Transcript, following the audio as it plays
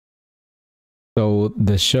So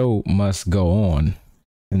the show must go on,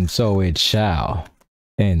 and so it shall,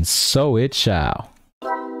 and so it shall.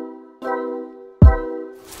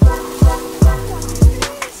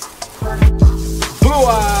 Blue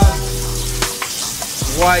eyes,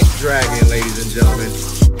 white dragon, ladies and gentlemen.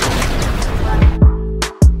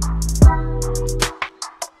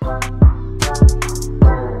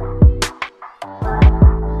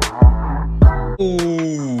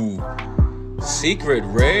 Ooh, secret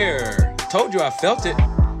rare. Told you I felt it.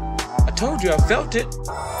 I told you I felt it.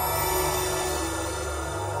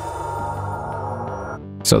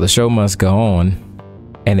 So the show must go on,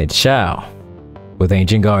 and it shall, with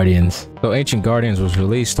Ancient Guardians. So Ancient Guardians was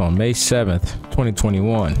released on May 7th,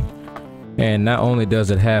 2021. And not only does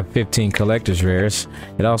it have 15 collector's rares,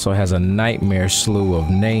 it also has a nightmare slew of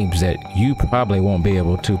names that you probably won't be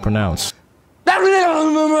able to pronounce.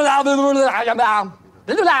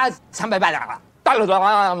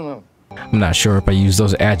 I'm not sure if I use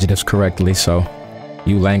those adjectives correctly, so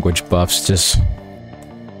you language buffs just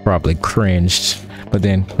probably cringed. But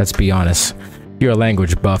then, let's be honest, if you're a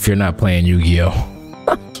language buff, you're not playing Yu-Gi-Oh!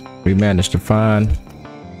 We managed to find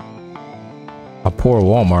a poor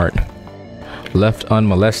Walmart left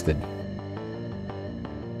unmolested.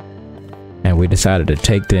 And we decided to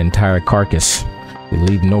take the entire carcass. We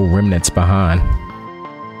leave no remnants behind.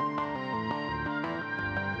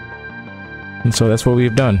 And so that's what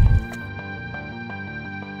we've done.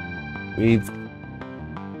 We've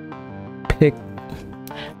picked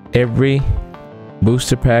every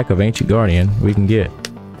booster pack of Ancient Guardian we can get.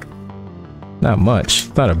 Not much.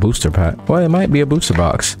 It's not a booster pack. Well, it might be a booster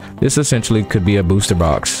box. This essentially could be a booster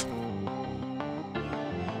box.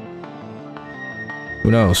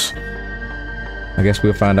 Who knows? I guess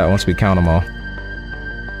we'll find out once we count them all.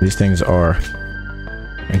 These things are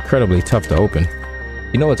incredibly tough to open.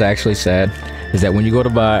 You know what's actually sad? Is that when you go to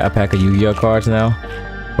buy a pack of Yu-Gi-Oh cards now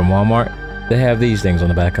from Walmart, they have these things on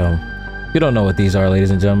the back of them. You don't know what these are,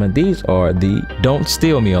 ladies and gentlemen. These are the Don't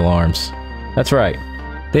Steal Me alarms. That's right.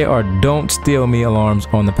 They are Don't Steal Me alarms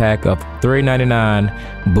on the pack of $3.99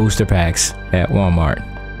 booster packs at Walmart.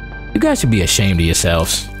 You guys should be ashamed of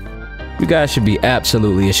yourselves. You guys should be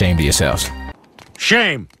absolutely ashamed of yourselves.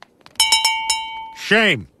 Shame.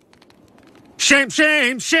 Shame. Shame,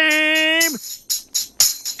 shame, shame.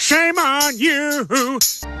 Shame on you.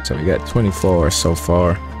 So we got 24 so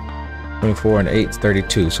far. 24 and 8 is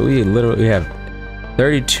 32. So we literally have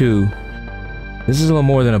 32. This is a little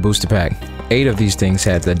more than a booster pack. 8 of these things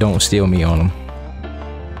had the Don't Steal Me on them.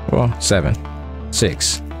 Well, 7,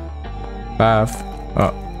 6, 5.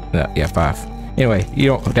 Oh, no, yeah, 5. Anyway,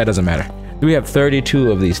 that doesn't matter. We have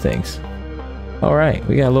 32 of these things. All right,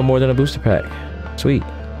 we got a little more than a booster pack. Sweet.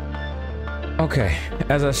 Okay,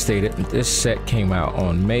 as I stated, this set came out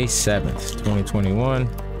on May 7th, 2021.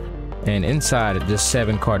 And inside of this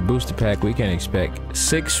 7-card booster pack, we can expect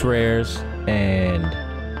 6 rares and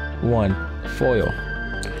 1 foil.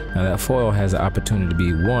 Now that foil has the opportunity to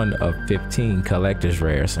be one of 15 collector's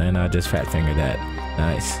rares, and I just fat fingered that.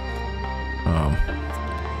 Nice.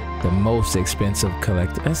 The most expensive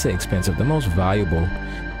collector, I say expensive, the most valuable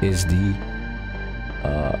is the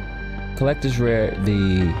collector's rare,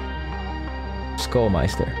 the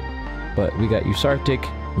Skullmeister. But we got Usartic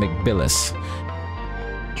McBillis.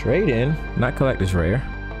 Trade in, not collector's rare.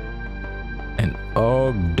 And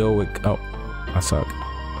Ogdoic. Oh, I suck.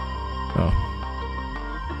 Oh.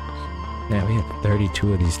 Man, we have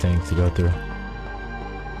 32 of these things to go through.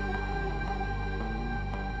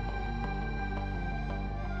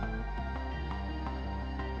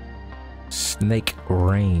 Snake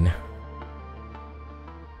Rain.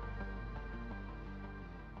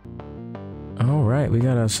 All right, we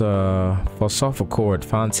got us Phosophocord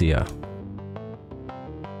Fancia.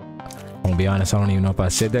 I'm gonna be honest, I don't even know if I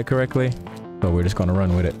said that correctly, but we're just gonna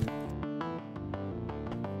run with it.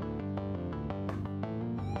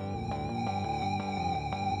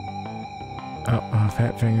 Oh,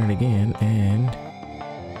 fat fingered again, and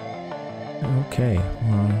okay,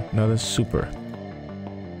 another super.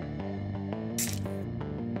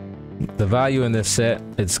 The value in this set,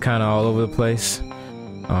 it's kind of all over the place.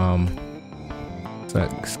 So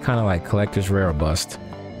it's kind of like collector's rare or bust.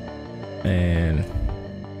 And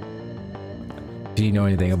if you know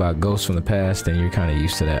anything about ghosts from the past, then you're kind of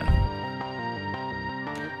used to that.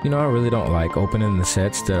 You know, I really don't like opening the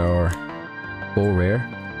sets that are full rare.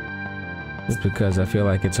 Just because I feel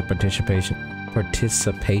like it's a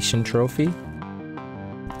participation trophy.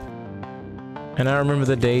 And I remember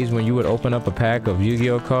the days when you would open up a pack of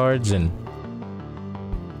Yu-Gi-Oh cards and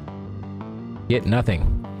get nothing.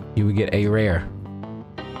 You would get a rare.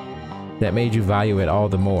 That made you value it all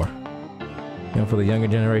the more. And for the younger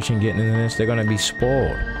generation getting into this, they're gonna be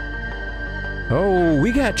spoiled. Oh,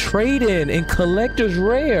 we got trade-in and collector's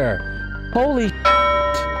rare. Holy shit.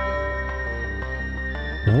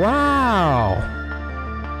 Wow.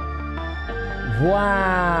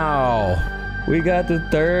 Wow. We got the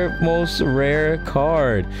third most rare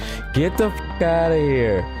card. Get the f out of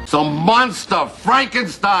here. Some monster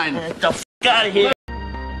Frankenstein. Get the f out of here.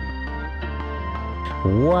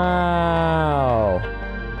 Wow.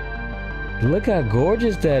 Look how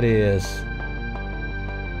gorgeous that is.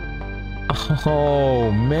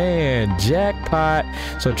 Oh man, jackpot.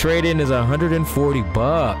 So trade-in is 140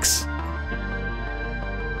 bucks.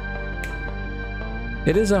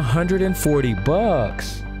 It is 140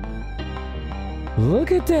 bucks.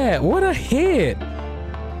 Look at that. What a hit.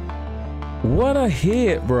 What a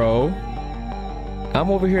hit, bro. I'm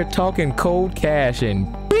over here talking cold cash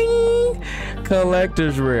and bing,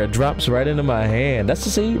 collector's rare drops right into my hand.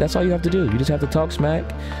 That's all you have to do. You just have to talk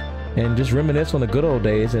smack and just reminisce on the good old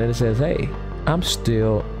days, and then it says, hey, I'm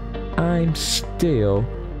still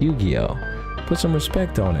Yu-Gi-Oh. Put some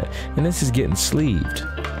respect on it. And this is getting sleeved.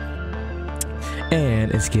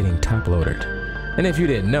 And it's getting top loaded. And if you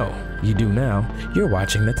didn't know, you do now. You're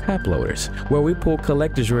watching the Top Loaders, where we pull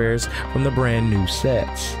collector's rares from the brand new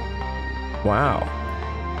sets. Wow.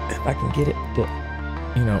 If I can get it, but,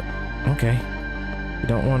 you know, okay. You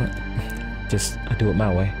don't want to, just, I do it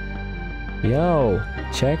my way. Yo,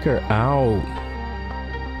 check her out.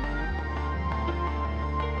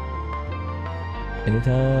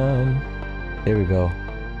 Anytime. There we go.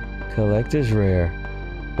 Collector's rare.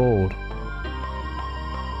 Hold.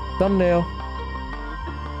 Thumbnail.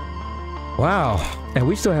 Wow. And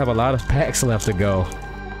we still have a lot of packs left to go.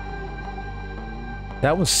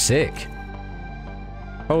 That was sick.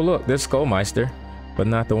 Oh look, there's Skullmeister, but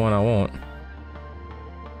not the one I want.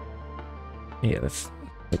 Yeah, let's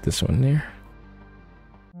put this one there.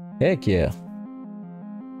 Heck yeah.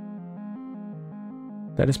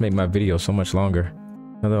 That just made my video so much longer.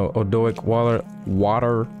 Another Odoic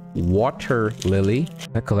water lily.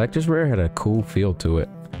 That collector's rare had a cool feel to it.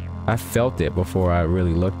 I felt it before I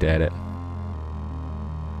really looked at it.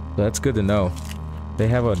 So that's good to know. They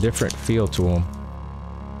have a different feel to them.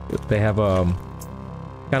 They have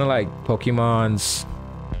kind of like Pokemon's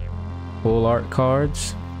full art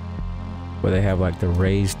cards, where they have like the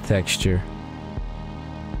raised texture.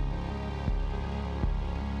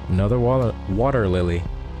 Another water lily.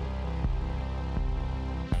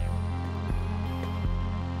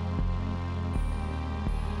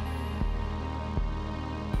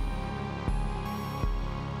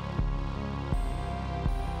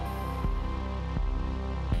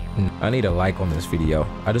 I need a like on this video.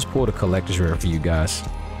 I just pulled a collector's rare for you guys.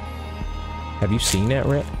 Have you seen that,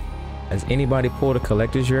 Rhett? Has anybody pulled a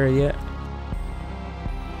collector's rare yet?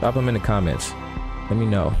 Drop them in the comments. Let me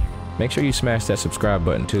know. Make sure you smash that subscribe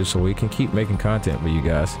button too, so we can keep making content for you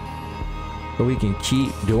guys. So we can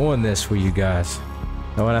keep doing this for you guys.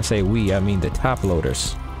 And when I say we, I mean the Top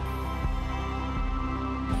Loaders.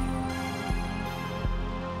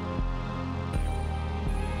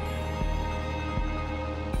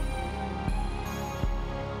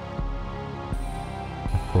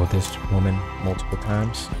 Pull this woman multiple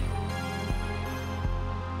times.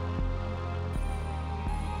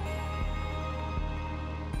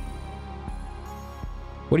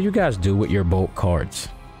 What do you guys do with your bulk cards?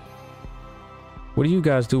 What do you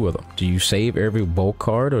guys do with them? Do you save every bulk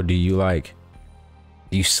card, or do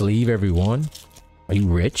you sleeve every one? Are you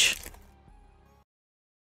rich?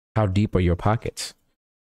 How deep are your pockets?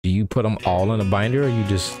 Do you put them all in a binder, or you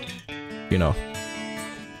just, you know,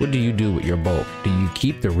 what do you do with your bulk? Do you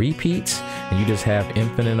keep the repeats and you just have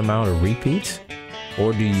infinite amount of repeats?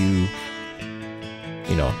 Or do you,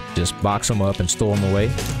 you know, just box them up and store them away?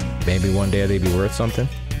 Maybe one day they'd be worth something.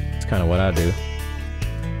 That's kind of what I do.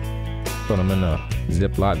 Put them in a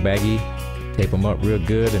Ziploc baggie, tape them up real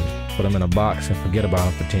good, and put them in a box and forget about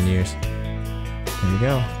them for 10 years. There you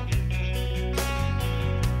go.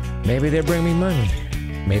 Maybe they'll bring me money.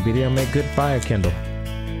 Maybe they'll make good fire kindle.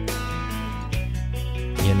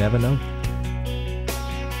 You never know.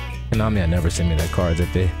 And I mean, I never send me that cards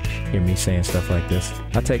if they hear me saying stuff like this.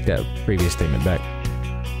 I take that previous statement back.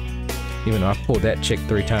 Even though I pulled that chick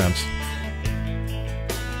 3 times.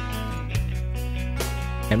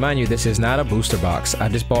 And mind you, this is not a booster box. I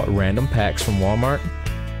just bought random packs from Walmart,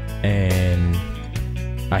 and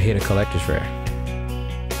I hit a collector's rare.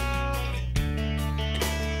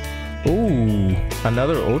 Ooh,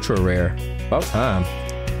 another ultra rare. About time.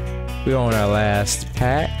 We're on our last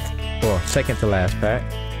pack, or second to last pack.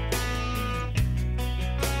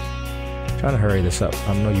 Trying to hurry this up.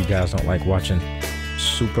 I know you guys don't like watching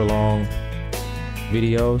super long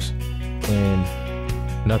videos and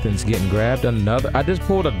nothing's getting grabbed. I just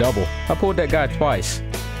pulled a double. I pulled that guy twice.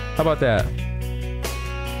 How about that?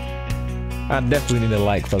 I definitely need a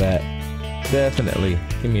like for that. Definitely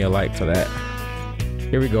give me a like for that.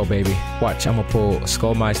 Here we go, baby. Watch, I'm gonna pull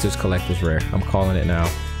Skullmeister's Collector's Rare. I'm calling it now.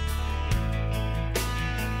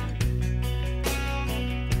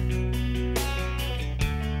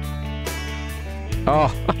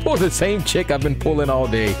 Oh, I pulled the same chick I've been pulling all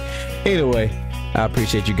day. Anyway, I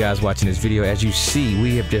appreciate you guys watching this video. As you see,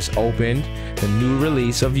 we have just opened the new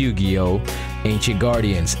release of Yu-Gi-Oh! Ancient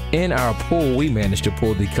Guardians. In our pool, we managed to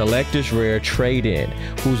pull the Collector's Rare Trade-In,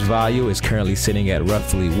 whose value is currently sitting at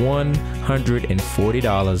roughly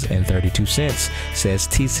 $140.32, says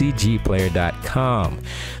TCGplayer.com.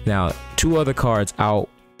 Now, two other cards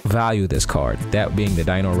outvalue this card, that being the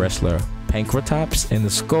Dino Wrestler Pankratops and the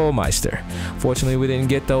Skullmeister. Fortunately, we didn't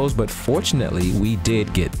get those, but fortunately, we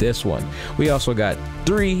did get this one. We also got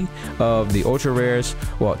 3 of the ultra rares,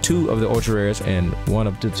 well, 2 of the ultra rares, and 1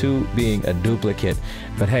 of the 2 being a duplicate.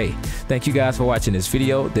 But hey, thank you guys for watching this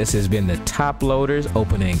video. This has been the Top Loaders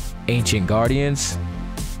opening Ancient Guardians.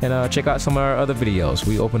 And check out some of our other videos.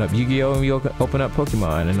 We open up Yu-Gi-Oh! And we open up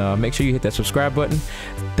Pokemon. And make sure you hit that subscribe button.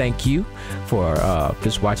 Thank you for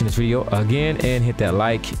just watching this video again. And hit that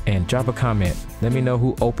like and drop a comment. Let me know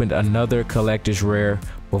who opened another Collector's Rare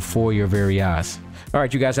before your very eyes. All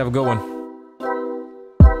right, you guys have a good one.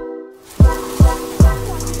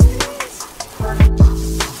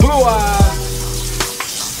 Blue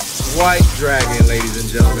Eyes White Dragon, ladies and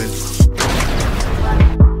gentlemen.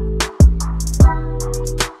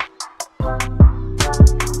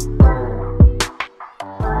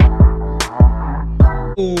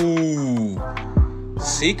 Ooh,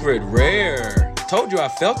 secret rare. Told you I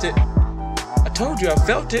felt it. I told you I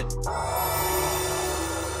felt it.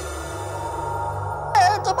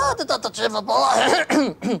 Demanded unachievable.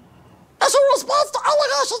 As a response to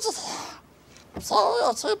allegations, I'm sorry,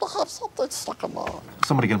 I seem to have something stuck in my.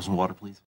 Somebody get him some water, please.